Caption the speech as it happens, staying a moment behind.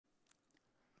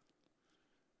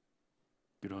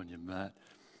Good on you, Matt.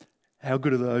 How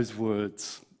good are those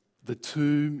words? The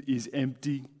tomb is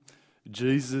empty.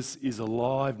 Jesus is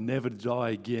alive, never to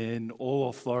die again. All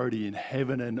authority in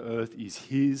heaven and earth is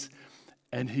his,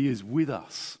 and he is with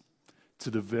us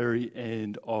to the very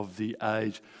end of the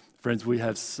age. Friends, we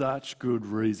have such good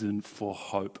reason for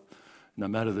hope, no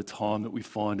matter the time that we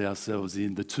find ourselves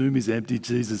in. The tomb is empty.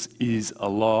 Jesus is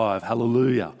alive.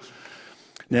 Hallelujah.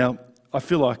 Now, I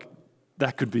feel like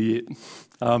that could be it.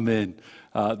 Amen.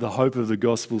 The hope of the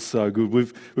gospel is so good.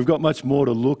 We've got much more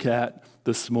to look at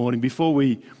this morning. Before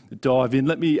we dive in,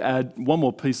 let me add one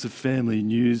more piece of family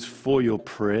news for your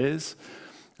prayers.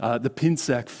 The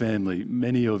Pinsack family,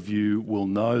 many of you will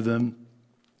know them,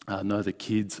 know the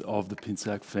kids of the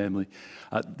Pinsack family.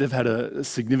 They've had a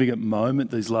significant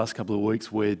moment these last couple of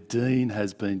weeks where Dean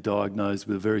has been diagnosed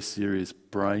with a very serious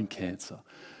brain cancer.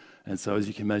 And so as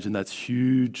you can imagine, that's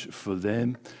huge for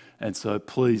them. And so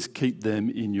please keep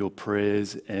them in your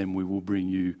prayers, and we will bring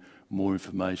you more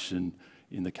information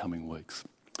in the coming weeks.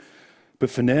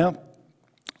 But for now,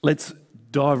 let's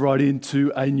dive right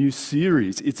into a new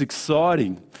series. It's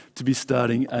exciting to be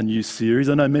starting a new series.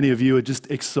 I know many of you are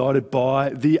just excited by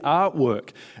the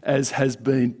artwork, as has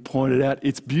been pointed out.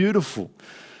 It's beautiful.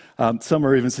 Some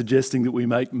are even suggesting that we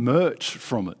make merch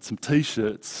from it, some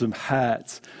t-shirts, some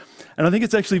hats. And I think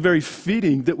it's actually very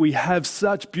fitting that we have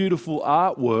such beautiful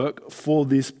artwork for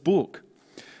this book,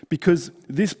 because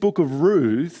this book of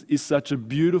Ruth is such a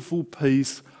beautiful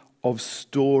piece of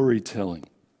storytelling.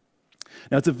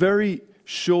 Now, it's a very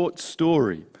short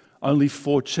story, only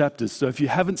 4 chapters. So if you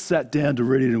haven't sat down to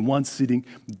read it in one sitting,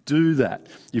 do that.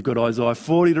 You've got Isaiah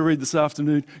 40 to read this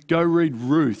afternoon. Go read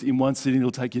Ruth in one sitting. It'll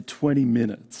take you 20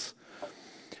 minutes.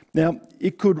 Now,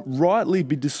 it could rightly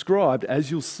be described,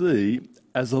 as you'll see,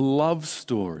 as a love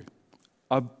story,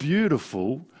 a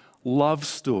beautiful love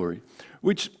story,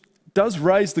 which does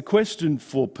raise the question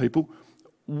for people,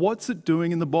 what's it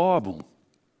doing in the Bible?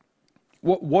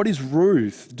 What is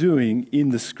Ruth doing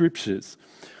in the scriptures?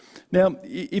 Now,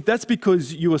 if that's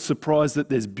because you are surprised that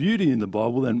there's beauty in the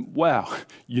Bible, then wow,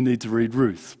 you need to read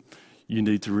Ruth. You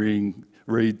need to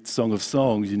read Song of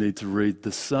Songs. You need to read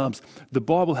the Psalms. The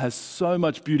Bible has so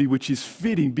much beauty, which is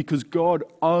fitting because God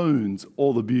owns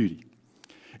all the beauty.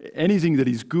 Anything that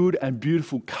is good and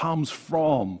beautiful comes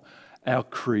from our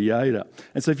Creator.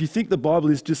 And so if you think the Bible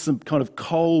is just some kind of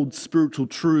cold spiritual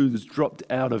truths dropped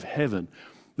out of heaven,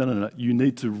 no. You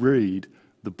need to read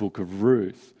the book of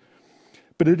Ruth.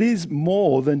 But it is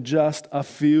more than just a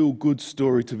feel-good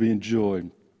story to be enjoyed.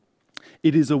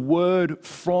 It is a word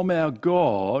from our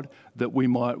God that we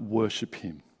might worship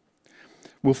him.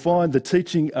 We'll find the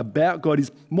teaching about God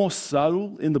is more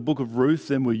subtle in the book of Ruth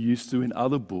than we're used to in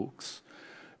other books.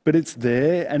 But it's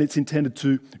there, and it's intended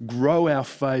to grow our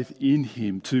faith in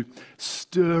him, to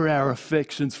stir our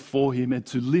affections for him, and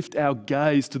to lift our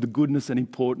gaze to the goodness and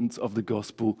importance of the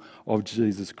gospel of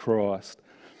Jesus Christ.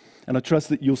 And I trust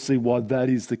that you'll see why that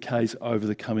is the case over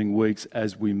the coming weeks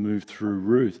as we move through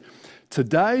Ruth.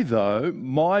 Today, though,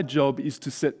 my job is to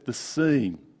set the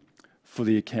scene for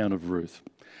the account of Ruth.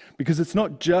 Because it's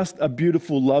not just a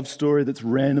beautiful love story that's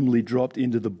randomly dropped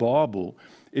into the Bible.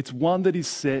 It's one that is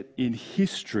set in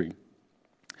history.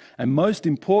 And most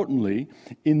importantly,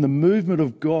 in the movement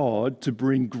of God to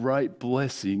bring great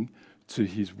blessing to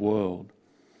his world.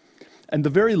 And the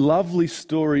very lovely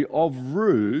story of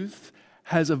Ruth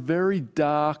has a very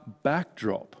dark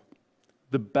backdrop.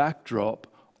 The backdrop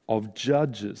of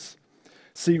Judges.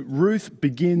 See, Ruth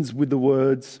begins with the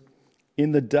words,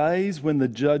 "In the days when the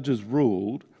judges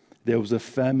ruled, there was a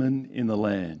famine in the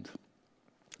land."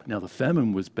 Now, the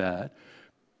famine was bad,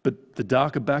 but the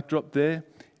darker backdrop there,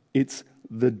 it's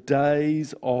the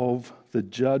days of the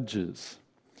judges.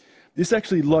 This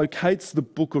actually locates the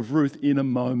book of Ruth in a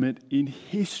moment in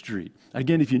history.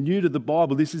 Again, if you're new to the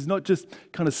Bible, this is not just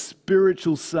kind of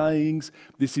spiritual sayings,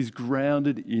 this is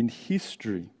grounded in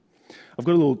history. I've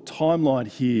got a little timeline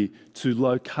here to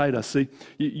locate us. See,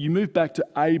 you move back to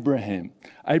Abraham.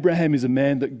 Abraham is a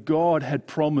man that God had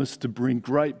promised to bring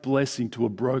great blessing to a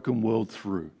broken world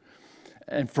through.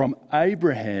 And from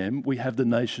Abraham, we have the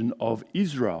nation of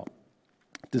Israel.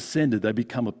 Descended, they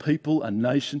become a people, a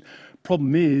nation.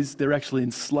 Problem is, they're actually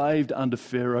enslaved under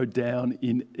Pharaoh down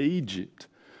in Egypt.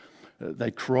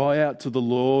 They cry out to the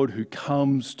Lord, who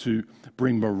comes to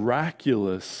bring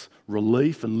miraculous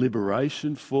relief and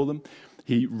liberation for them.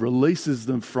 He releases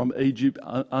them from Egypt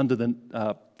under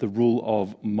the rule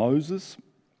of Moses.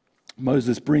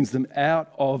 Moses brings them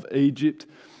out of Egypt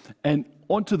and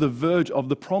onto the verge of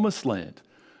the promised land,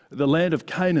 the land of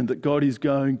Canaan that God is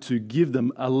going to give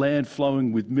them, a land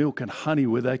flowing with milk and honey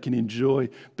where they can enjoy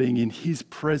being in his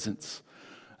presence,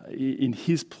 in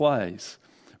his place.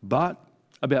 But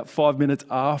about 5 minutes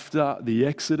after the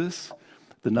Exodus,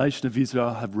 the nation of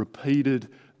Israel have repeated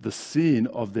the sin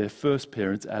of their first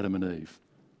parents, Adam and Eve,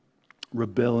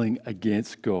 rebelling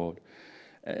against God.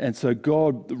 And so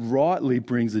God rightly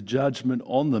brings a judgment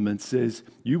on them and says,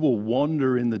 you will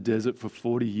wander in the desert for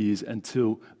 40 years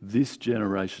until this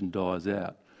generation dies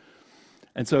out.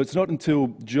 And so it's not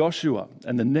until Joshua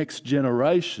and the next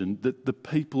generation that the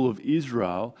people of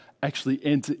Israel actually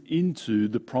enter into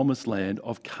the promised land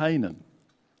of Canaan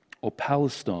or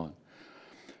Palestine.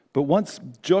 But once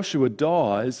Joshua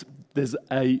dies, there's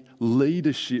a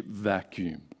leadership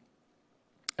vacuum.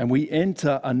 And we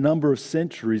enter a number of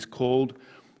centuries called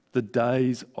the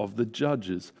days of the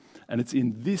judges. And it's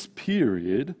in this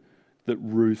period that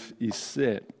Ruth is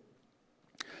set.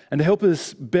 And to help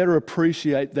us better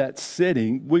appreciate that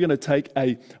setting, we're going to take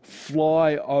a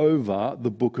fly over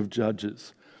the book of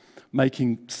Judges,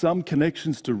 making some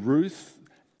connections to Ruth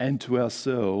and to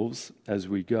ourselves as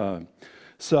we go.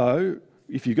 So,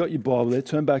 if you've got your Bible there,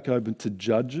 turn back open to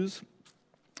Judges.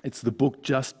 It's the book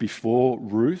just before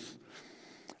Ruth.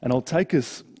 And I'll take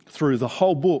us through the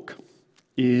whole book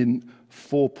in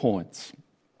 4 points.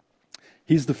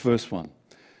 Here's the first one.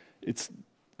 It's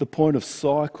the point of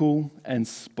cycle and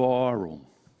spiral.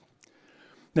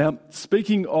 Now,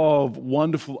 speaking of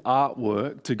wonderful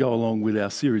artwork to go along with our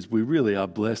series, we really are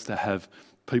blessed to have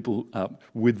people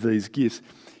with these gifts.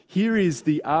 Here is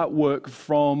the artwork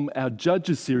from our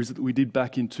Judges series that we did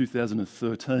back in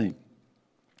 2013.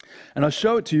 And I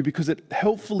show it to you because it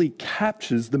helpfully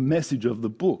captures the message of the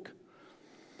book.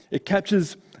 It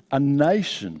captures a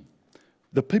nation,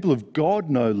 the people of God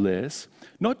no less,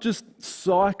 not just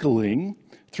cycling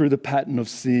through the pattern of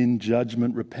sin,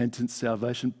 judgment, repentance,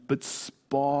 salvation, but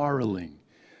spiraling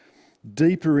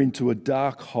deeper into a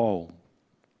dark hole,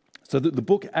 so that the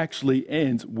book actually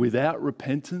ends without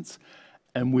repentance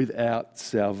and without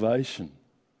salvation.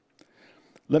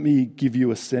 Let me give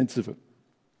you a sense of it.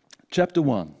 Chapter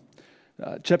 1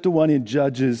 in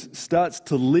Judges starts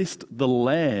to list the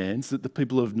lands that the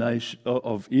people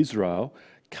of Israel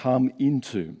come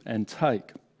into and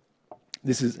take.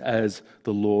 This is as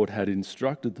the Lord had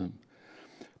instructed them.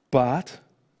 But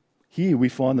here we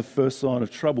find the first sign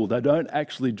of trouble. They don't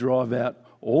actually drive out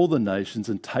all the nations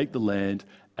and take the land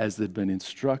as they've been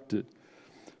instructed.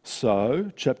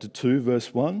 So, chapter 2,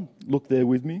 verse 1, look there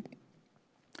with me.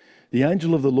 The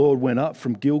angel of the Lord went up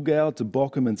from Gilgal to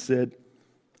Bochum and said,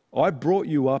 I brought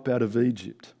you up out of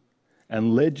Egypt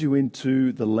and led you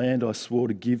into the land I swore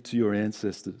to give to your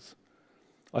ancestors.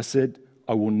 I said,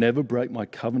 I will never break my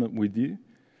covenant with you,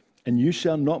 and you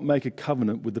shall not make a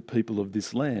covenant with the people of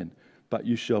this land, but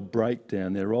you shall break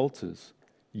down their altars.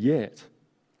 Yet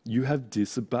you have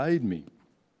disobeyed me.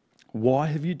 Why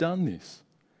have you done this?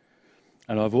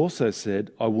 And I've also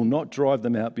said, I will not drive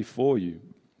them out before you.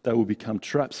 They will become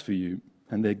traps for you,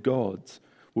 and their gods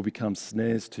will become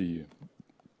snares to you.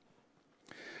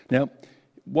 Now,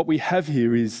 what we have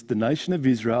here is the nation of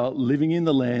Israel living in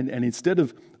the land, and instead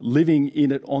of living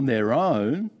in it on their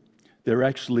own, they're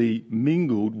actually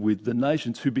mingled with the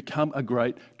nations who become a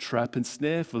great trap and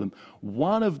snare for them.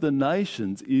 One of the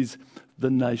nations is the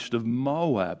nation of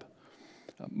Moab.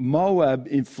 Moab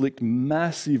inflict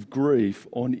massive grief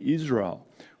on Israel,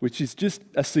 which is just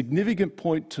a significant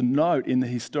point to note in the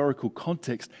historical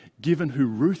context, given who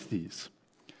Ruth is.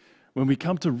 When we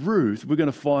come to Ruth, we're going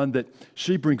to find that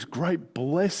she brings great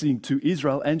blessing to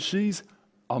Israel, and she's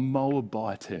a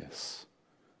Moabitess.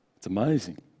 It's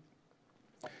amazing.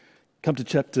 Come to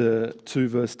chapter 2,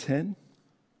 verse 10.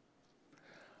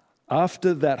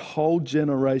 After that whole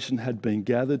generation had been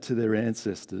gathered to their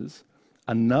ancestors,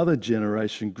 another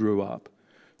generation grew up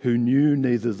who knew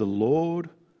neither the Lord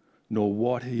nor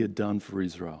what he had done for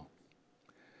Israel.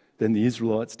 Then the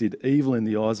Israelites did evil in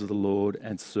the eyes of the Lord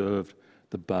and served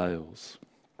the Baals.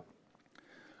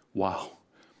 Wow.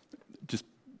 Just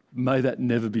may that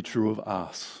never be true of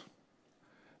us,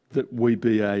 that we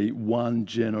be a one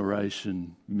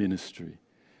generation ministry.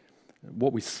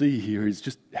 What we see here is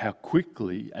just how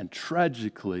quickly and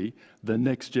tragically the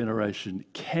next generation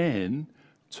can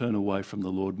turn away from the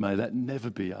Lord. May that never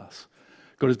be us.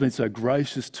 God has been so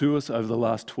gracious to us over the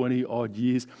last 20 odd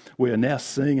years. We are now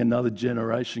seeing another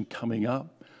generation coming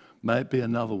up. May it be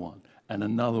another one and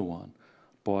another one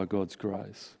by God's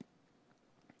grace.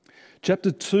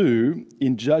 Chapter 2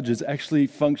 in Judges actually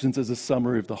functions as a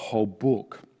summary of the whole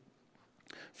book.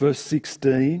 Verse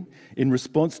 16, in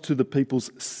response to the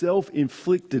people's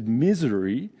self-inflicted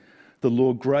misery, the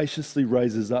Lord graciously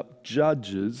raises up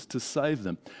judges to save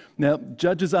them. Now,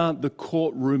 judges aren't the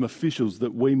courtroom officials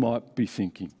that we might be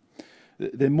thinking.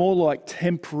 They're more like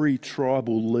temporary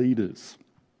tribal leaders,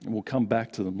 and we'll come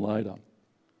back to them later.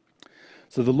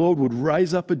 So the Lord would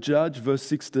raise up a judge, verse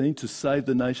 16, to save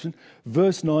the nation.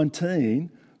 Verse 19,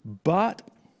 but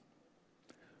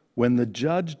when the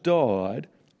judge died,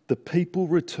 the people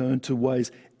returned to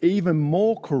ways even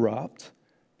more corrupt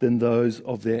than those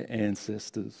of their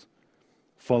ancestors,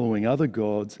 following other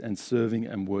gods and serving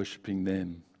and worshipping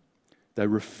them. They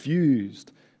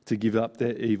refused to give up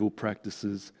their evil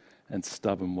practices and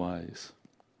stubborn ways.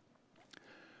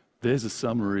 There's a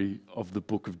summary of the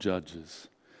book of Judges.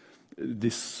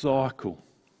 This cycle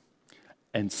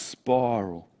and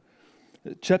spiral.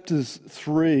 Chapters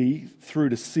 3 through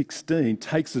to 16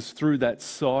 takes us through that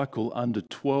cycle under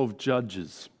 12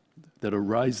 judges that are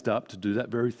raised up to do that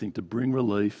very thing, to bring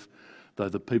relief, though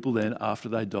the people then, after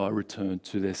they die, return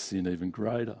to their sin even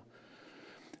greater.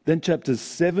 Then chapters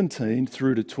 17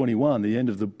 through to 21, the end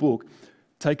of the book,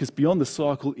 take us beyond the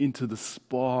cycle into the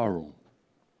spiral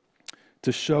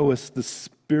to show us the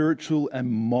spiritual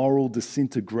and moral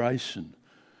disintegration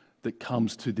that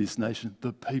comes to this nation,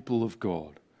 the people of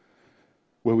God,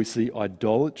 where we see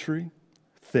idolatry,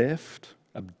 theft,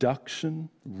 abduction,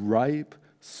 rape,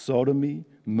 sodomy,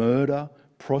 murder,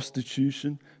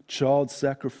 prostitution, child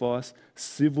sacrifice,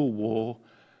 civil war,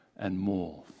 and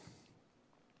more.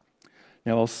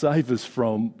 Now, I'll save us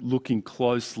from looking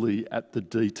closely at the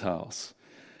details.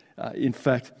 In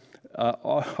fact,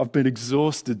 I've been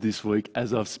exhausted this week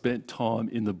as I've spent time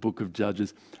in the book of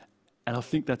Judges, and I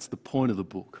think that's the point of the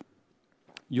book.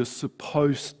 You're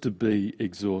supposed to be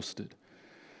exhausted.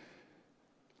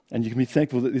 And you can be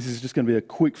thankful that this is just going to be a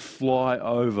quick fly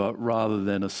over rather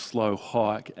than a slow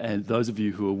hike. And those of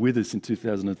you who were with us in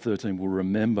 2013 will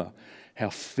remember how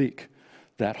thick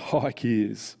that hike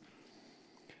is.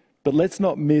 But let's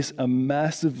not miss a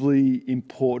massively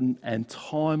important and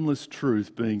timeless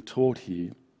truth being taught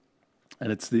here.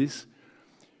 And it's this: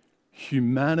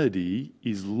 humanity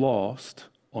is lost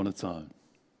on its own.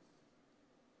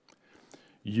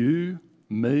 You,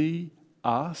 me,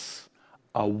 us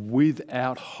are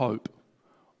without hope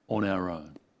on our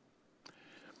own.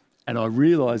 And I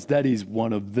realise that is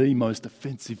one of the most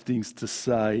offensive things to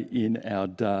say in our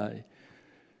day.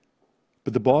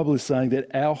 But the Bible is saying that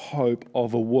our hope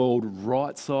of a world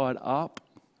right side up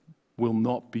will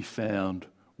not be found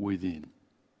within.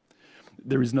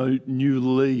 There is no new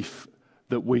leaf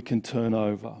that we can turn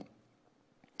over.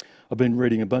 I've been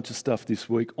reading a bunch of stuff this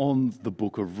week on the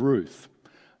book of Ruth,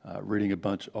 reading a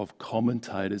bunch of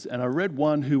commentators, and I read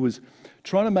one who was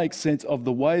trying to make sense of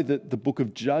the way that the book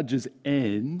of Judges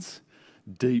ends,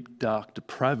 deep, dark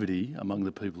depravity among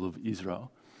the people of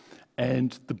Israel,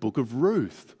 and the book of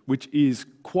Ruth, which is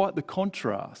quite the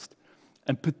contrast,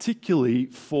 and particularly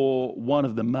for one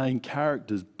of the main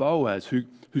characters, Boaz,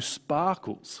 who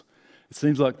sparkles. It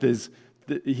seems like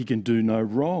he can do no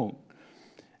wrong.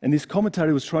 And this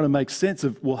commentator was trying to make sense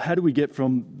of, well, how do we get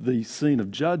from the scene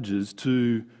of Judges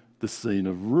to the scene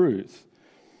of Ruth?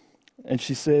 And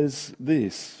she says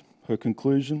this, her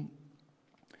conclusion: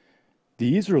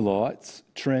 the Israelites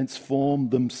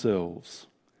transformed themselves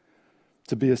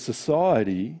to be a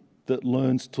society that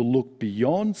learns to look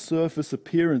beyond surface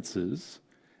appearances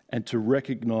and to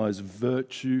recognize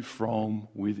virtue from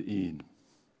within.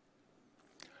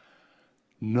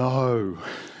 No.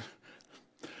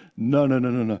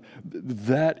 No.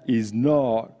 That is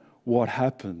not what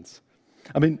happens.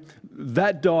 I mean,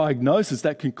 that diagnosis,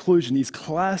 that conclusion is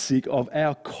classic of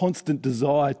our constant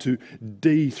desire to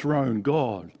dethrone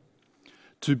God,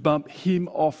 to bump him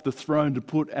off the throne, to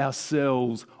put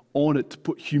ourselves on it, to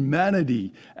put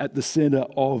humanity at the center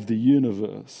of the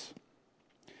universe.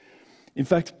 In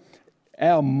fact,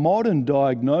 our modern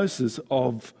diagnosis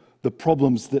of the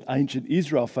problems that ancient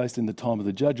Israel faced in the time of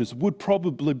the Judges would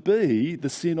probably be the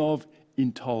sin of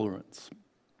intolerance,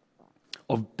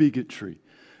 of bigotry.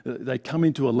 They come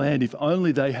into a land, if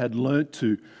only they had learnt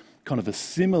to kind of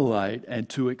assimilate and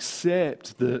to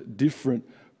accept the different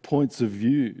points of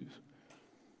view.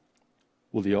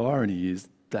 Well, the irony is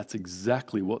that's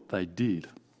exactly what they did.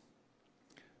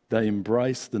 They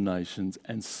embraced the nations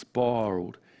and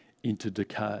spiraled into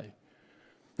decay.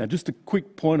 Now, just a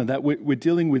quick point on that. We're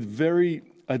dealing with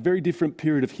a very different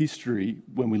period of history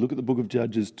when we look at the book of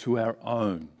Judges to our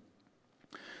own.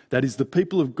 That is, the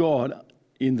people of God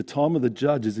in the time of the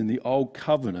Judges in the Old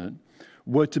Covenant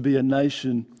were to be a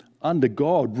nation under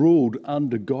God, ruled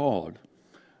under God,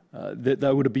 that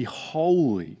they were to be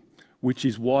holy, which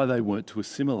is why they weren't to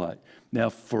assimilate. Now,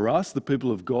 for us, the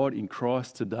people of God in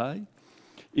Christ today,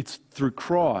 it's through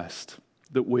Christ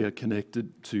that we are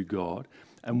connected to God.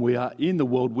 And we are in the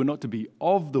world. We're not to be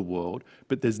of the world,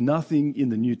 but there's nothing in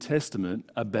the New Testament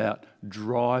about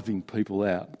driving people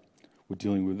out. We're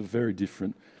dealing with a very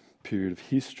different period of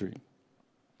history.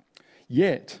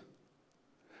 Yet,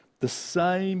 the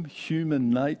same human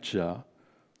nature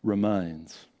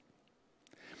remains.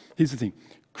 Here's the thing.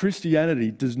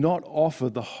 Christianity does not offer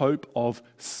the hope of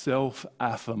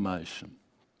self-affirmation.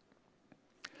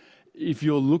 If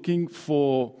you're looking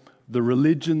for the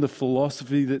religion, the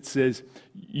philosophy that says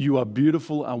you are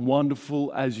beautiful and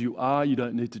wonderful as you are, you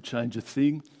don't need to change a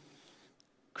thing,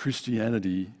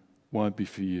 Christianity won't be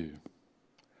for you.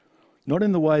 Not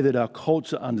in the way that our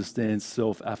culture understands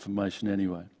self-affirmation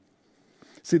anyway.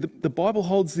 See, the Bible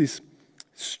holds this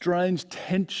strange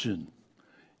tension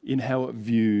in how it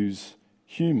views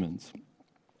humans.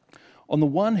 On the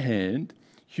one hand,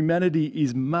 humanity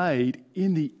is made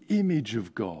in the image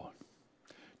of God,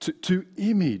 to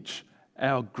image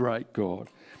our great God.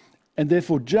 And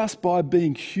therefore, just by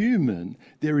being human,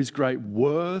 there is great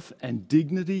worth and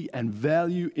dignity and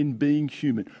value in being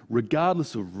human,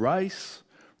 regardless of race,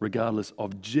 regardless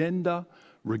of gender,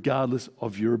 regardless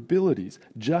of your abilities.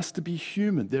 Just to be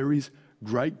human, there is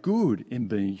great good in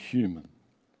being human.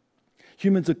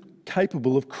 Humans are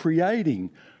capable of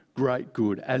creating great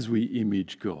good as we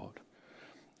image God.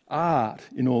 Art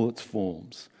in all its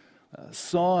forms,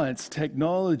 science,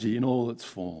 technology in all its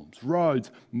forms,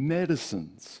 roads,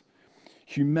 medicines.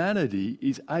 Humanity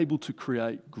is able to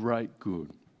create great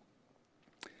good.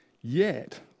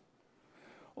 Yet,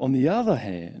 on the other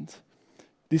hand,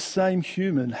 this same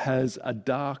human has a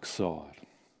dark side.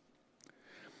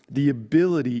 The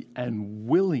ability and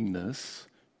willingness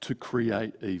to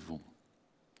create evil.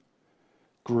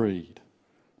 Greed,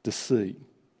 deceit,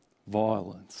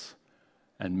 violence,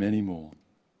 and many more.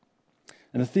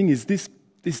 And the thing is, this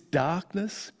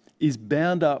darkness is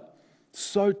bound up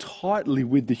so tightly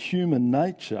with the human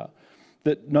nature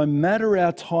that no matter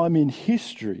our time in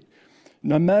history,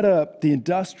 no matter the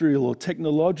industrial or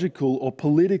technological or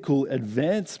political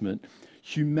advancement,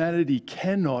 humanity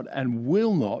cannot and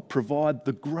will not provide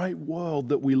the great world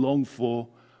that we long for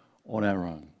on our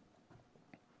own.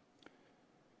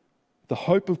 The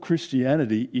hope of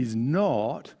Christianity is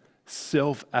not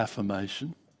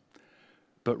self-affirmation,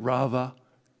 but rather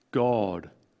God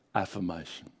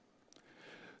affirmation.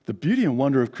 The beauty and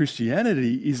wonder of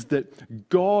Christianity is that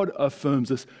God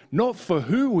affirms us not for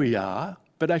who we are,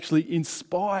 but actually in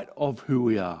spite of who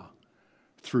we are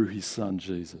through his Son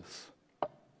Jesus.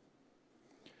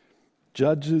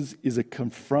 Judges is a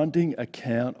confronting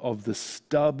account of the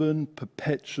stubborn,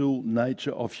 perpetual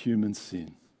nature of human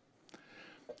sin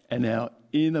and our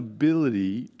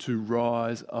inability to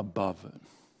rise above it.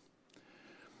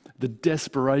 The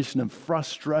desperation and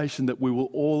frustration that we will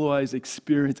always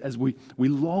experience as we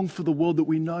long for the world that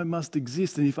we know must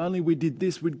exist, and if only we did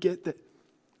this, we'd get that.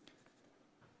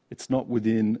 It's not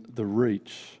within the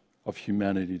reach of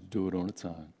humanity to do it on its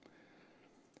own.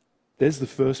 There's the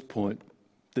first point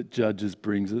that Judges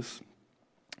brings us,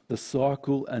 the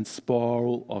cycle and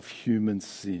spiral of human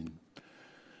sin.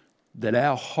 That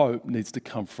our hope needs to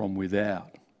come from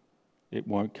without. It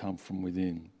won't come from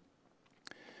within.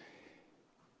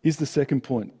 Here's the second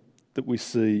point that we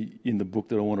see in the book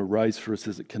that I want to raise for us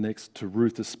as it connects to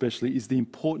Ruth especially, is the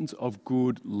importance of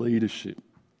good leadership.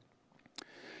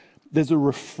 There's a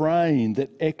refrain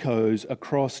that echoes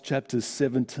across chapters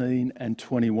 17 and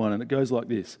 21, and it goes like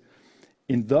this.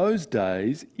 In those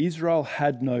days, Israel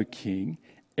had no king.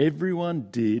 Everyone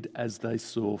did as they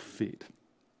saw fit.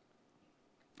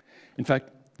 In fact,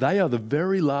 they are the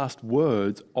very last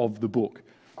words of the book.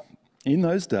 In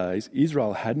those days,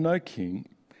 Israel had no king.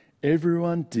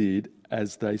 Everyone did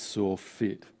as they saw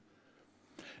fit.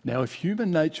 Now, if human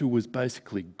nature was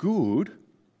basically good,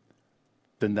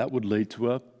 then that would lead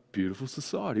to a beautiful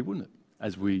society, wouldn't it?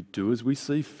 As we do as we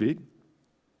see fit,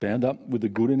 bound up with the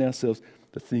good in ourselves.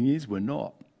 The thing is, we're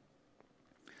not.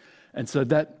 And so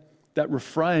that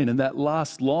refrain and that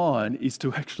last line is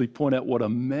to actually point out what a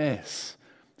mess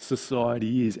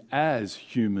society is as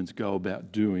humans go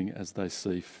about doing as they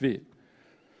see fit.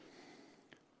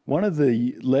 One of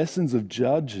the lessons of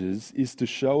Judges is to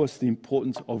show us the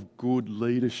importance of good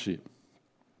leadership.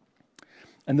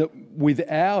 And that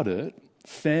without it,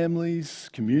 families,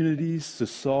 communities,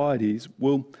 societies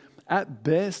will at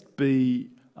best be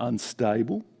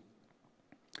unstable,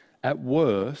 at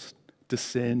worst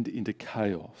descend into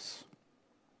chaos.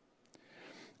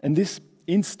 And this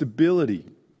instability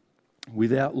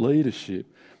without leadership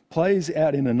plays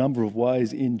out in a number of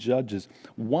ways in Judges.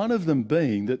 One of them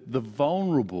being that the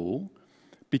vulnerable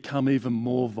become even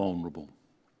more vulnerable.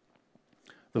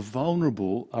 The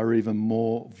vulnerable are even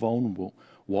more vulnerable.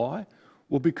 Why?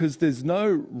 Well, because there's no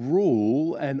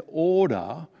rule and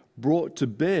order brought to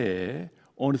bear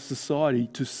on a society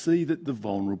to see that the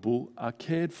vulnerable are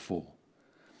cared for.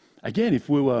 Again, if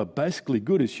we were basically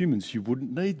good as humans, you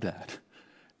wouldn't need that.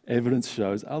 Evidence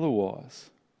shows otherwise.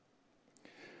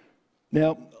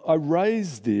 Now, I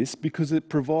raise this because it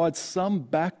provides some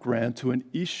background to an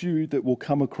issue that we'll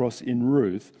come across in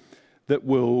Ruth that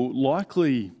will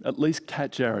likely at least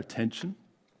catch our attention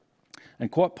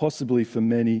and quite possibly for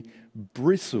many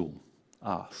bristle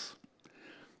us.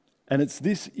 And it's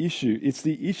this issue. It's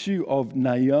the issue of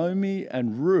Naomi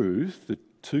and Ruth, the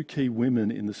two key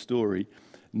women in the story,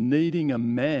 needing a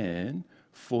man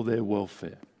for their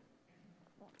welfare,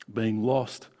 being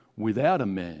lost without a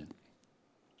man.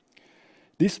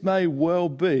 This may well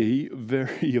be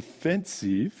very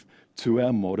offensive to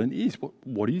our modern ears.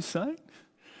 What are you saying?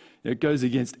 It goes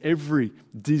against every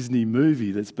Disney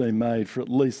movie that's been made for at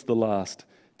least the last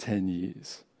 10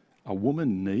 years. A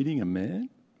woman needing a man?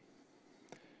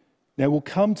 Now, we'll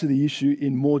come to the issue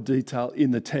in more detail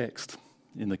in the text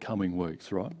in the coming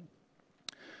weeks, right?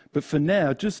 But for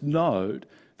now, just note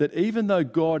that even though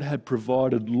God had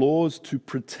provided laws to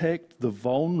protect the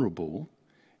vulnerable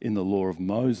in the law of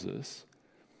Moses,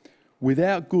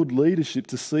 without good leadership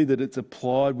to see that it's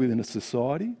applied within a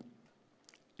society,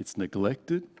 it's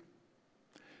neglected,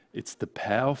 it's the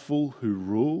powerful who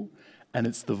rule, and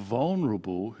it's the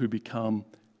vulnerable who become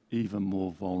even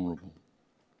more vulnerable.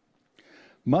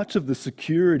 Much of the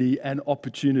security and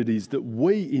opportunities that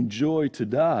we enjoy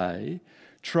today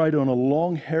trade on a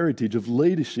long heritage of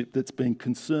leadership that's been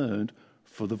concerned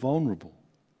for the vulnerable.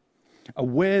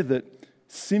 Aware that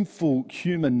sinful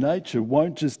human nature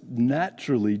won't just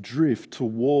naturally drift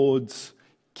towards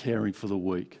caring for the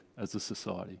weak as a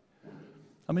society.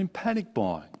 I mean, panic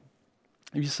buying.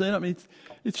 Have you seen it? I mean,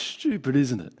 it's stupid,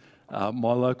 isn't it?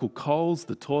 My local Coles,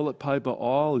 the toilet paper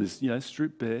aisle is,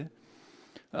 stripped bare.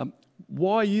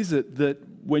 Why is it that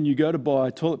when you go to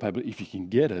buy toilet paper, if you can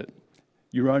get it,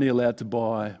 you're only allowed to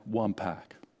buy one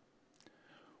pack?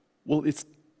 Well, it's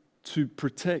to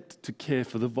protect, to care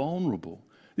for the vulnerable.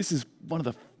 This is one of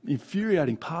the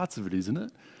infuriating parts of it, isn't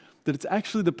it? That it's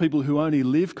actually the people who only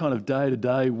live kind of day to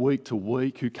day, week to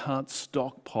week, who can't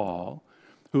stockpile,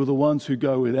 who are the ones who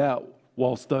go without,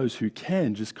 whilst those who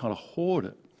can just kind of hoard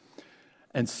it.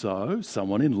 And so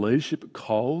someone in leadership at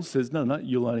Coles says, no,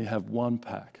 you'll only have one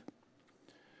pack.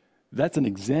 That's an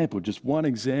example, just one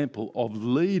example of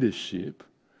leadership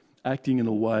acting in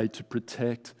a way to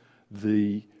protect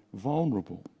the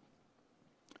vulnerable.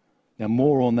 Now,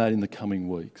 more on that in the coming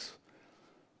weeks.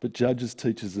 But Judges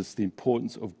teaches us the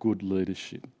importance of good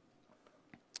leadership.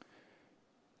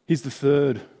 Here's the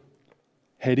third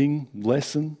heading,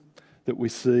 lesson that we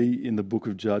see in the book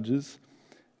of Judges,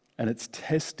 and it's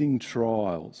testing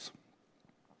trials.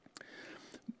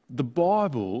 The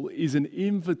Bible is an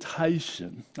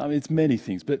invitation. I mean, it's many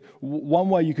things, but one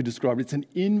way you could describe it, it's an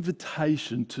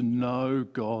invitation to know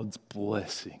God's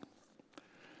blessing,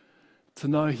 to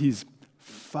know His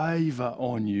favour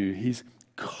on you, His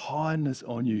kindness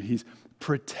on you, His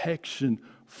protection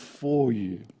for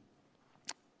you.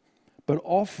 But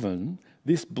often,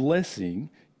 this blessing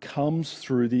comes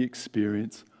through the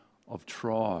experience of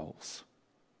trials.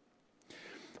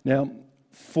 Now,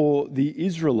 for the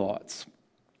Israelites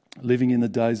living in the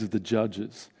days of the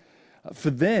Judges, for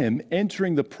them,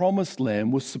 entering the promised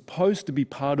land was supposed to be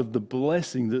part of the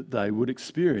blessing that they would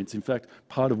experience. In fact,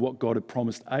 part of what God had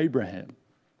promised Abraham.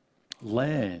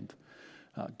 Land,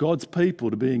 God's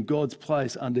people to be in God's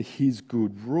place under His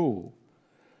good rule.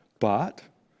 But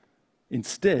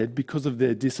instead, because of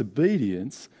their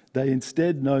disobedience, they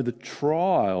instead know the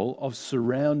trial of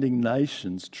surrounding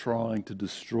nations trying to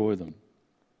destroy them.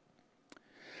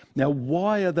 Now,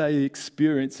 why are they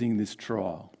experiencing this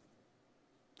trial?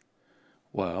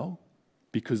 Well,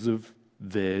 because of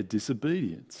their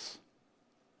disobedience.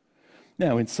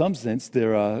 Now, in some sense,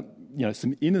 there are,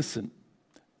 some innocent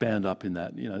bound up in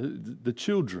that, the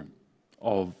children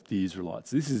of the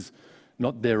Israelites. This is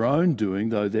not their own doing,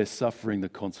 though they're suffering the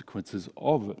consequences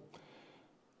of it.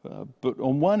 But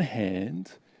on one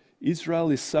hand,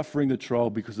 Israel is suffering the trial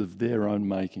because of their own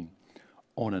making.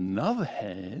 On another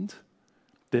hand,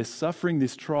 they're suffering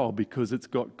this trial because it's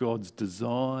got God's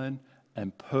design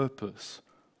and purpose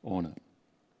on it.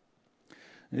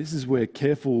 This is where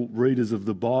careful readers of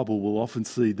the Bible will often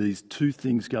see these two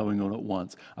things going on at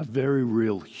once. A very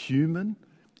real human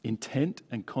intent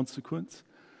and consequence,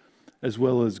 as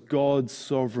well as God's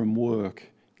sovereign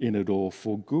work in it all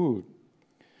for good.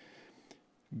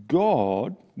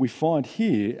 God, we find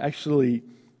here, actually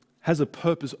has a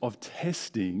purpose of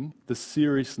testing the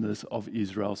seriousness of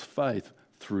Israel's faith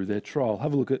through their trial.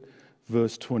 Have a look at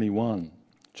verse 21,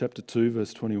 chapter 2,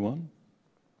 verse 21.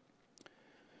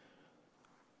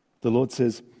 The Lord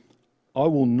says, I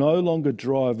will no longer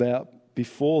drive out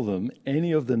before them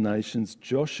any of the nations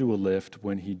Joshua left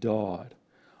when he died.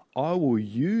 I will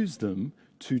use them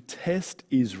to test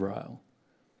Israel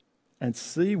and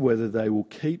see whether they will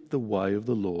keep the way of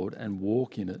the Lord and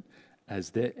walk in it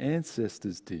as their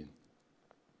ancestors did.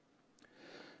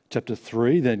 Chapter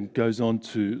 3 then goes on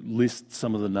to list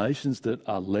some of the nations that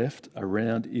are left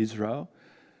around Israel.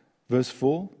 Verse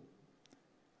 4,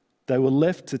 they were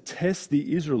left to test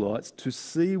the Israelites to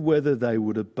see whether they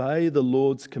would obey the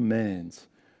Lord's commands,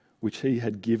 which he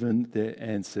had given their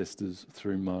ancestors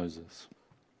through Moses.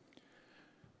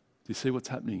 Do you see what's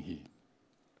happening here?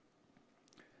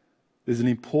 There's an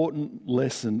important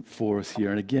lesson for us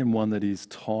here, and again, one that is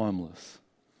timeless.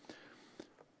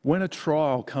 When a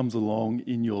trial comes along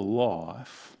in your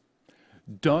life,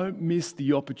 don't miss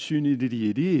the opportunity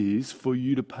it is for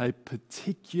you to pay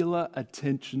particular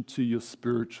attention to your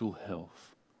spiritual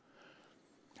health.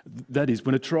 That is,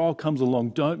 when a trial comes along,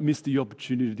 don't miss the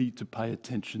opportunity to pay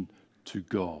attention to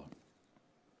God.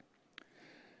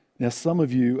 Now, some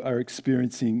of you are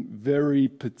experiencing very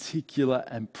particular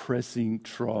and pressing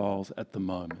trials at the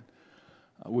moment.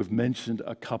 We've mentioned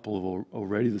a couple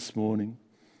already this morning,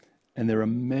 and there are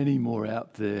many more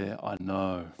out there, I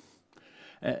know.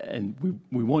 And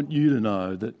we want you to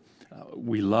know that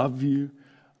we love you,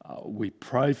 we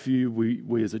pray for you,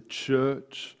 we as a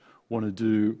church want to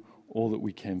do all that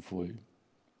we can for you.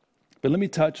 But let me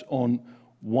touch on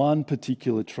one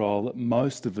particular trial that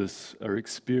most of us are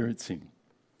experiencing.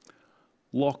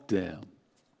 Lockdown.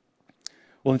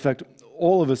 Well, in fact,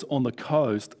 all of us on the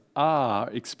coast are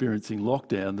experiencing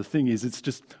lockdown. The thing is, it's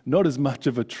just not as much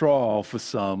of a trial for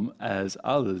some as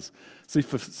others. See,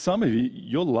 for some of you,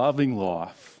 you're loving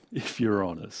life, if you're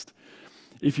honest.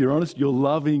 If you're honest, you're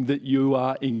loving that you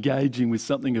are engaging with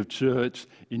something of church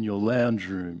in your lounge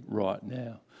room right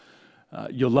now.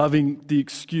 You're loving the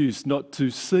excuse not to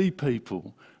see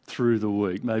people through the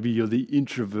week. Maybe you're the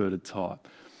introverted type.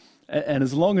 And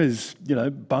as long as,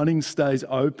 Bunnings stays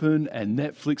open and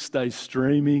Netflix stays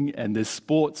streaming and there's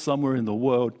sports somewhere in the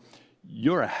world,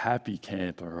 you're a happy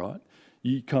camper, right?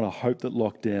 You kind of hope that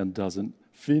lockdown doesn't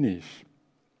finish.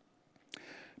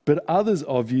 But others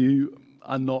of you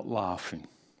are not laughing.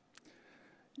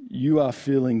 You are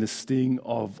feeling the sting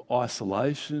of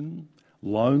isolation,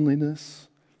 loneliness,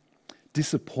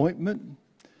 disappointment,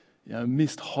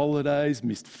 missed holidays,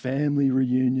 missed family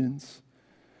reunions.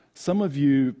 Some of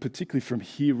you, particularly from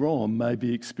here on, may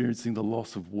be experiencing the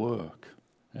loss of work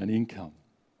and income.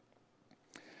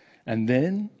 And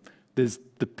then there's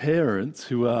the parents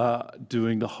who are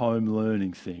doing the home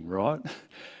learning thing, right?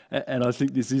 And I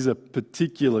think this is a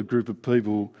particular group of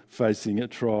people facing a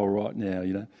trial right now.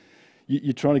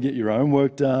 You're trying to get your own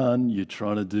work done, you're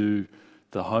trying to do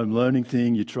the home learning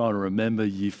thing, you're trying to remember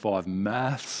Year 5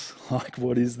 maths, like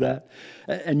what is that?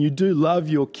 And you do love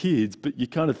your kids, but you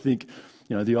kind of think,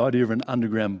 the idea of an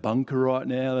underground bunker right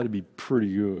now, that'd be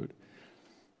pretty good.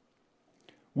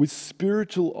 With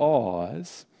spiritual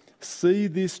eyes, see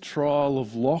this trial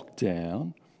of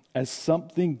lockdown as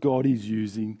something God is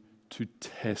using to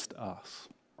test us.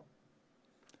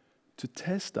 To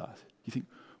test us. You think,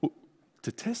 well,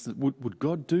 to test it, would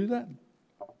God do that?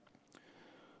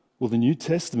 Well, the New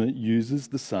Testament uses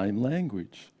the same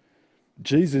language.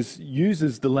 Jesus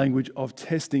uses the language of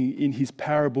testing in his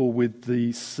parable with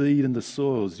the seed and the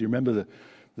soils. You remember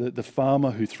the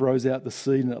farmer who throws out the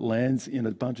seed and it lands in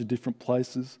a bunch of different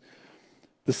places?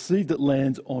 The seed that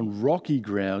lands on rocky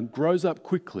ground grows up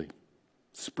quickly,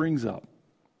 springs up,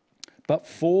 but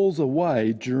falls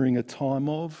away during a time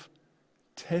of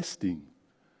testing,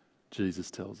 Jesus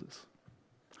tells us.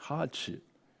 Hardship,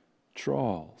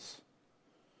 trials.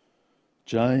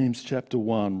 James chapter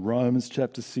 1, Romans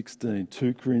chapter 16,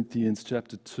 2 Corinthians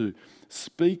chapter 2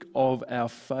 speak of our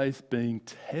faith being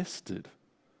tested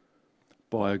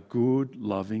by a good,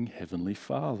 loving Heavenly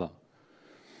Father.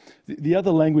 The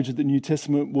other language that the New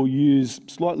Testament will use,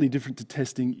 slightly different to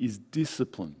testing, is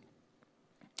discipline.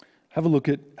 Have a look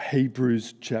at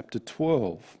Hebrews chapter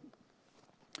 12.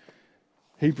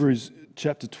 Hebrews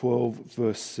chapter 12,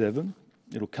 verse 7.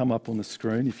 It'll come up on the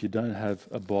screen if you don't have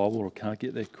a Bible or can't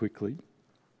get there quickly.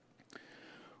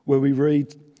 Where we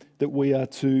read that we are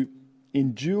to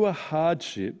endure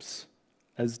hardships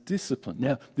as discipline.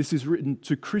 Now, this is written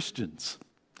to Christians,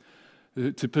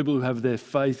 to people who have their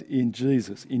faith in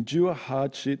Jesus. Endure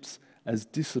hardships as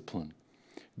discipline.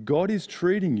 God is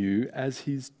treating you as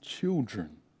his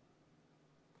children.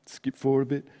 Skip forward a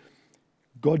bit.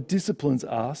 God disciplines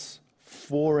us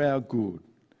for our good,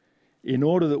 in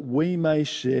order that we may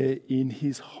share in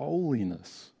his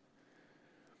holiness.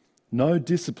 No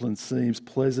discipline seems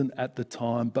pleasant at the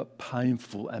time, but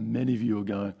painful. And many of you are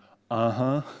going,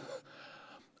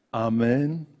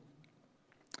 amen.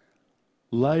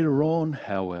 Later on,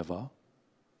 however,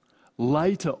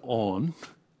 later on,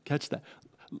 catch that,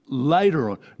 later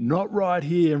on, not right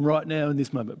here and right now in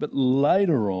this moment, but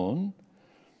later on,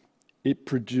 it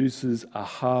produces a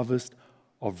harvest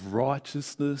of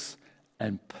righteousness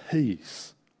and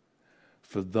peace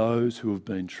for those who have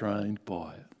been trained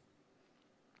by it.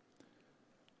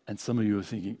 And some of you are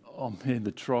thinking, oh man,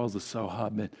 the trials are so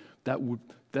hard, man.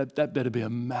 That better be a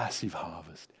massive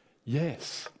harvest.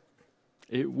 Yes,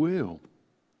 it will.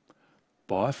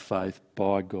 By faith,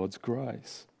 by God's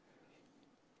grace.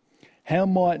 How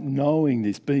might knowing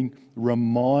this, being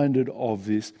reminded of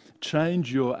this,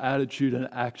 change your attitude and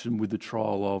action with the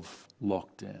trial of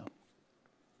lockdown?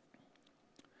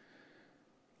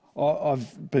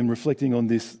 I've been reflecting on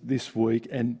this week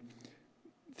and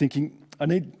thinking I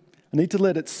need to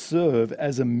let it serve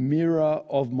as a mirror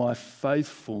of my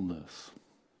faithfulness.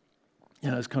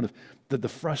 It's kind of that the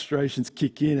frustrations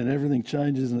kick in and everything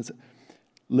changes, and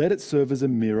let it serve as a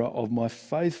mirror of my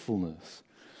faithfulness.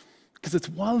 Because it's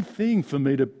one thing for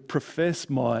me to profess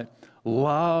my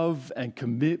love and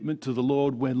commitment to the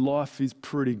Lord when life is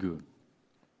pretty good,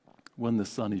 when the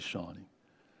sun is shining.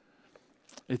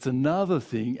 It's another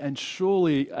thing, and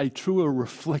surely a truer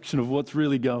reflection of what's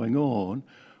really going on,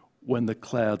 when the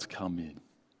clouds come in,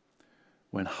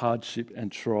 when hardship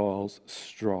and trials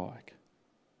strike.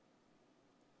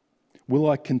 Will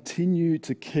I continue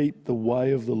to keep the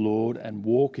way of the Lord and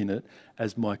walk in it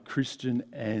as my Christian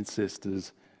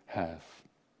ancestors have?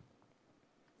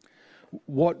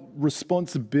 What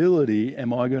responsibility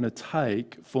am I going to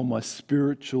take for my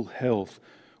spiritual health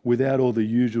without all the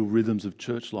usual rhythms of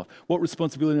church life? What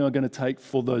responsibility am I going to take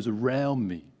for those around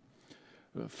me?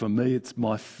 For me, it's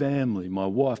my family, my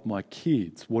wife, my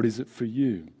kids. What is it for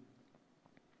you?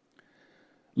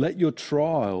 Let your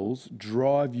trials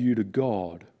drive you to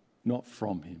God, not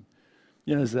from Him.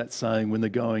 There's that saying, when the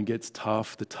going gets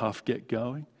tough, the tough get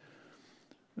going.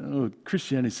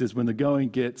 Christianity says when the going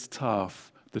gets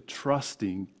tough, the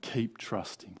trusting keep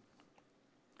trusting.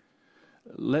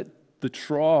 Let the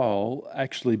trial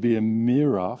actually be a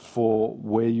mirror for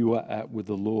where you are at with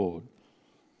the Lord.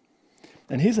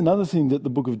 And here's another thing that the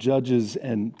book of Judges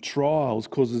and trials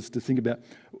causes us to think about.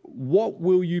 What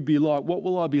will you be like? What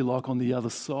will I be like on the other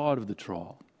side of the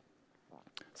trial?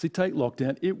 See, take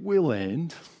lockdown. It will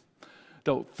end.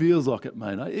 Though it feels like it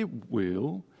may not. It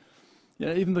will.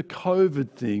 Even the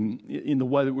COVID thing, in the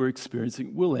way that we're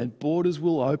experiencing, will end. Borders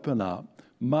will open up.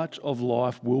 Much of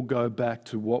life will go back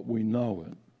to what we know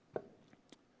it.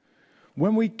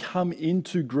 When we come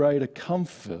into greater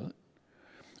comfort,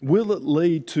 will it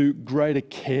lead to greater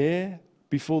care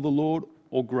before the Lord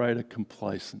or greater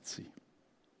complacency?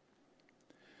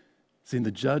 See, in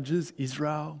the Judges,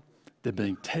 Israel, they're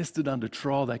being tested under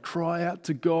trial. They cry out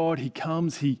to God. He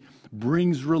comes, He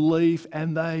brings relief,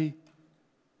 and they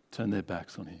turn their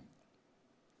backs on Him.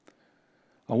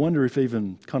 I wonder if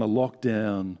even kind of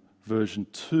lockdown version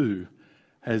 2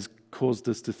 has caused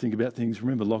us to think about things.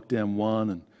 Remember lockdown 1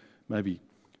 and maybe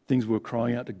things we were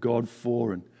crying out to God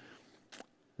for, and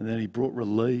then He brought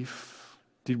relief.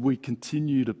 Did we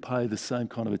continue to pay the same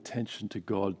kind of attention to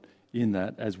God in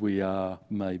that as we are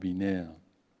maybe now?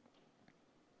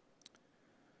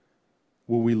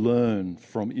 Will we learn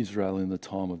from Israel in the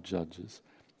time of Judges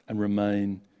and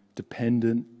remain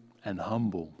dependent and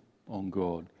humble on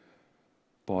God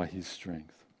by His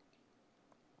strength?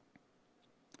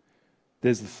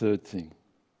 There's the third thing.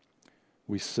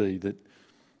 We see that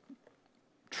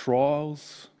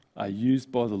trials are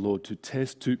used by the Lord to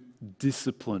test, to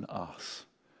discipline us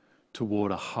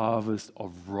toward a harvest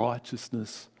of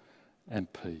righteousness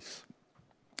and peace.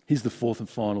 Here's the fourth and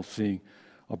final thing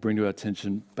I'll bring to our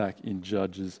attention back in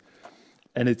Judges.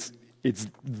 And it's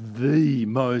the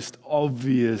most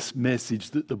obvious message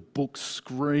that the book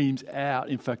screams out.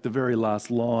 In fact, the very last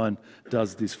line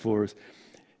does this for us.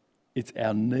 It's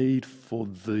our need for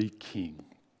the King.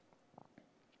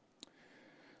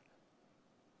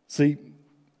 See,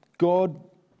 God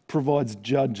provides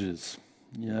judges,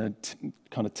 kind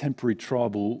of temporary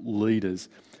tribal leaders,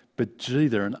 but gee,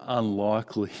 they're an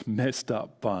unlikely, messed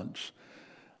up bunch.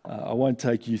 I won't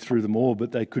take you through them all,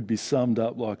 but they could be summed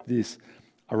up like this: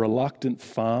 a reluctant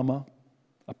farmer,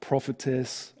 a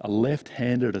prophetess, a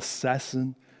left-handed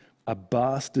assassin, a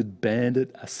bastard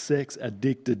bandit, a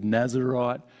sex-addicted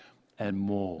Nazarite, and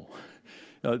more.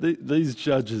 These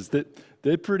judges,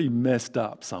 they're pretty messed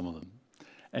up, some of them.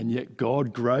 And yet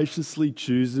God graciously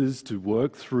chooses to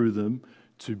work through them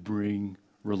to bring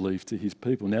relief to His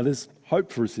people. Now, there's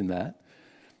hope for us in that.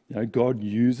 God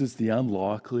uses the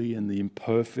unlikely and the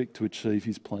imperfect to achieve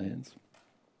His plans.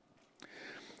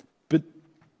 But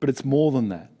it's more than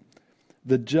that.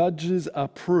 The judges are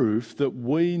proof that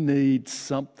we need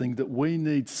something, that we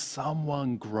need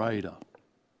someone greater.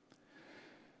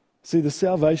 See, the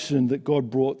salvation that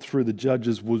God brought through the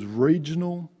judges was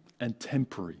regional and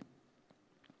temporary.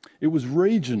 It was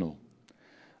regional.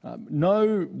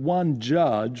 No one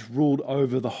judge ruled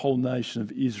over the whole nation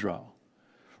of Israel.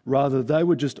 Rather, they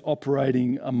were just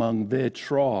operating among their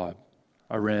tribe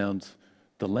around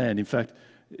the land. In fact,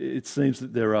 it seems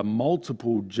that there are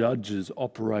multiple judges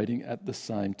operating at the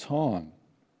same time.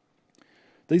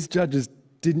 These judges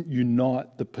didn't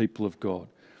unite the people of God.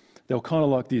 They were kind of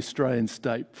like the Australian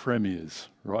state premiers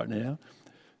right now.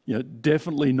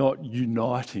 Definitely not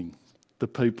uniting the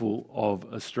people of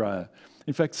Australia.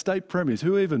 In fact, state premiers,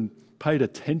 who even paid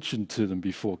attention to them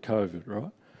before COVID,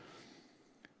 right?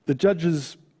 The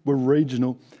judges were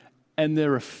regional and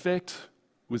their effect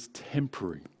was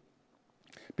temporary.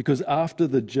 Because after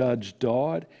the judge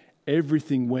died,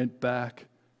 everything went back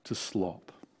to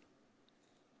slop.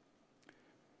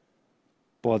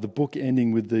 By the book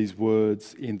ending with these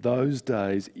words, in those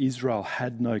days Israel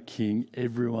had no king,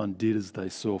 everyone did as they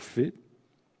saw fit.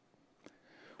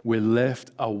 We're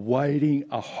left awaiting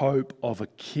a hope of a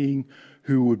king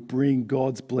who would bring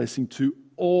God's blessing to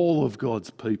all of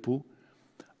God's people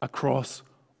across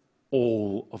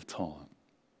all of time.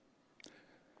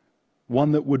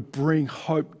 One that would bring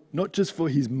hope not just for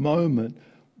his moment,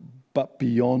 but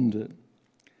beyond it.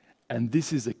 And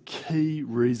this is a key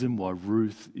reason why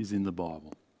Ruth is in the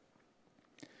Bible.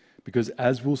 Because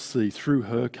as we'll see, through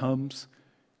her comes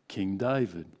King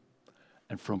David.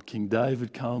 And from King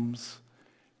David comes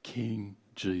King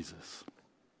Jesus.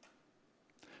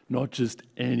 Not just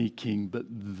any king, but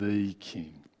the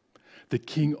King. The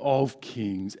King of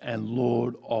kings and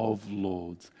Lord of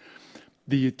lords.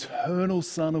 The eternal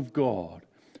Son of God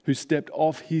who stepped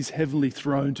off his heavenly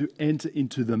throne to enter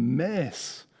into the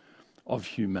mess of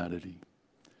humanity,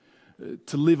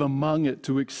 to live among it,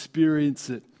 to experience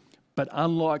it, but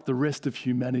unlike the rest of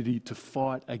humanity, to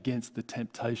fight against the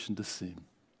temptation to sin,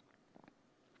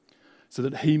 so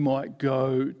that he might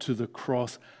go to the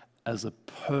cross as a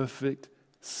perfect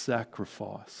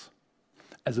sacrifice,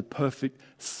 as a perfect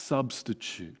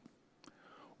substitute,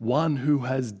 one who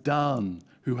has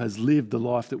lived the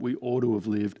life that we ought to have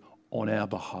lived on our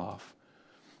behalf.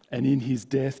 And in his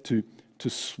death to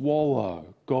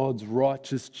swallow God's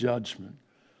righteous judgment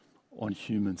on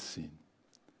human sin.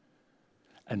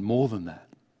 And more than that,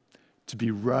 to be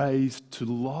raised to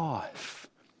life,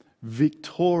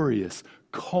 victorious,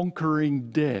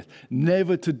 conquering death,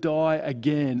 never to die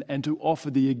again, and to offer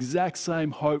the exact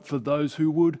same hope for those who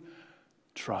would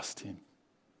trust him,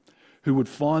 who would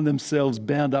find themselves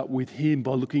bound up with him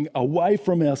by looking away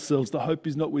from ourselves. The hope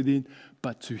is not within,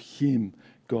 but to him,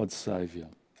 God's Saviour.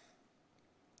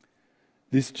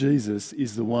 This Jesus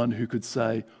is the one who could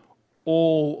say,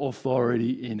 all authority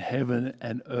in heaven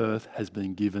and earth has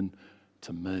been given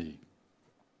to me.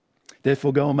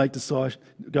 Therefore, go and make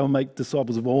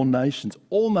disciples of all nations,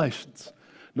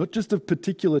 not just of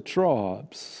particular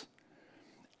tribes,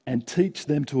 and teach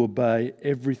them to obey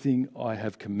everything I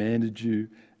have commanded you,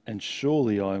 and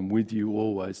surely I am with you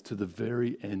always to the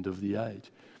very end of the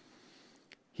age.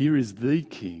 Here is the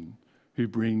King who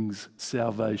brings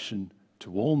salvation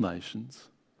to all nations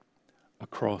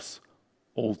across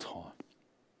all time.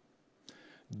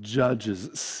 Judges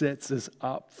sets us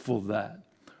up for that.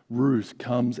 Ruth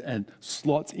comes and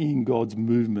slots in God's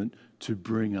movement to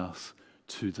bring us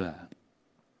to that.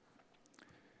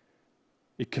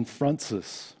 It confronts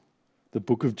us, the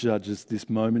book of Judges, this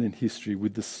moment in history,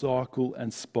 with the cycle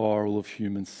and spiral of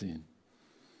human sin.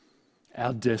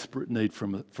 Our desperate need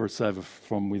for a Saviour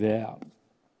from without.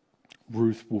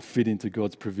 Ruth will fit into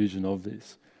God's provision of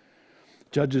this.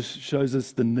 Judges shows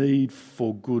us the need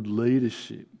for good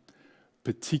leadership,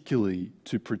 particularly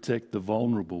to protect the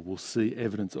vulnerable. We'll see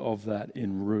evidence of that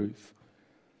in Ruth.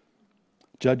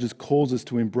 Judges calls us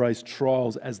to embrace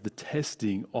trials as the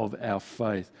testing of our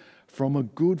faith from a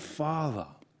good Father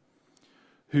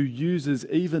who uses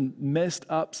even messed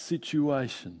up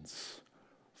situations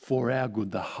for our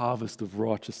good, the harvest of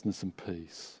righteousness and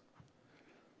peace.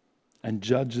 And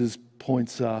Judges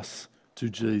points us to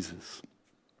Jesus,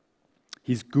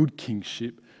 his good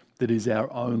kingship that is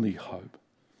our only hope.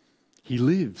 He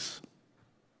lives.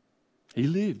 He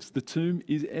lives. The tomb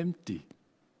is empty.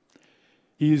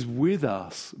 He is with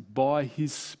us by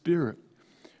his Spirit.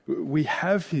 We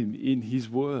have him in his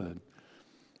word.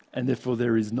 And therefore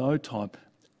there is no time,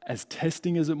 as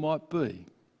testing as it might be,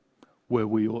 where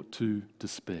we ought to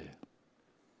despair.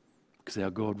 Because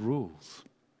our God rules.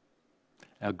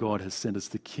 Our God has sent us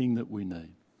the King that we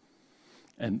need.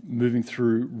 And moving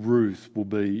through Ruth will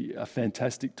be a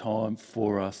fantastic time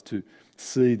for us to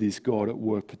see this God at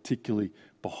work, particularly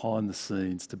behind the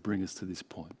scenes, to bring us to this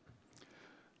point.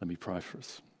 Let me pray for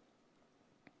us.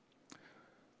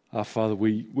 Our Father,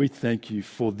 we thank you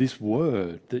for this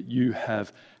word that you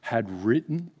have had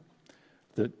written,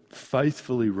 that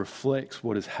faithfully reflects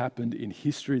what has happened in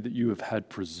history, that you have had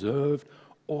preserved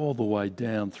all the way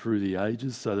down through the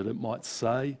ages so that it might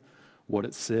say what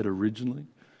it said originally,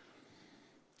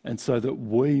 and so that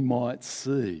we might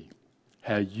see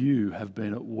how you have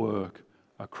been at work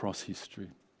across history.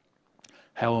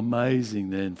 How amazing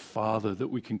then, Father, that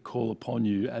we can call upon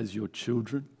you as your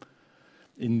children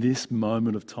in this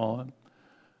moment of time.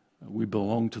 We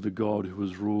belong to the God who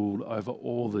has ruled over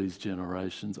all these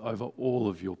generations, over all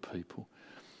of your people.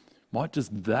 Might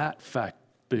just that fact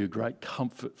be a great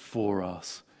comfort for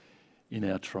us in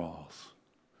our trials.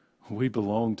 We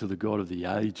belong to the God of the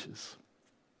ages.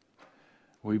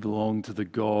 We belong to the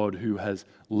God who has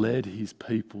led his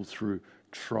people through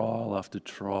trial after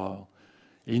trial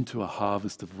into a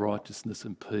harvest of righteousness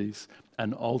and peace,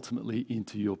 and ultimately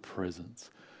into your presence.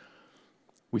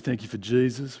 We thank you for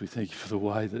Jesus. We thank you for the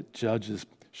way that Judges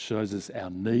shows us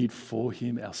our need for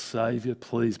him, our Saviour.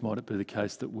 Please might it be the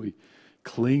case that we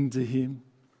cling to him,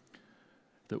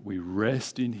 that we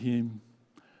rest in him,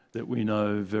 that we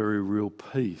know very real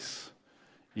peace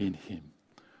in him.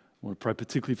 I want to pray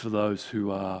particularly for those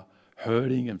who are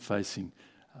hurting and facing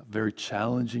very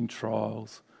challenging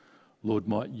trials. Lord,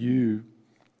 might you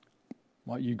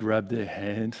grab their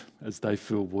hand as they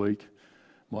feel weak.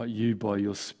 Might you, by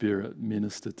your Spirit,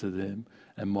 minister to them,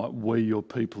 and might we, your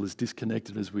people, as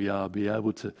disconnected as we are, be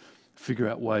able to figure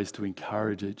out ways to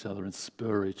encourage each other and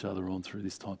spur each other on through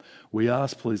this time. We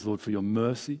ask, please, Lord, for your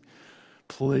mercy.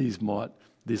 Please might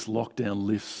this lockdown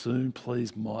lift soon.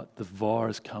 Please might the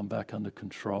virus come back under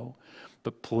control.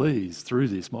 But please, through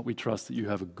this, might we trust that you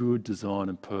have a good design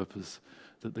and purpose,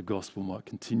 that the gospel might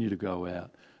continue to go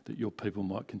out, that your people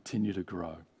might continue to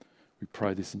grow. We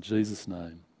pray this in Jesus'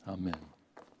 name. Amen.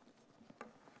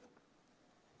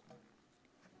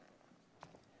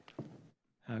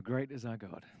 How great is our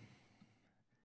God.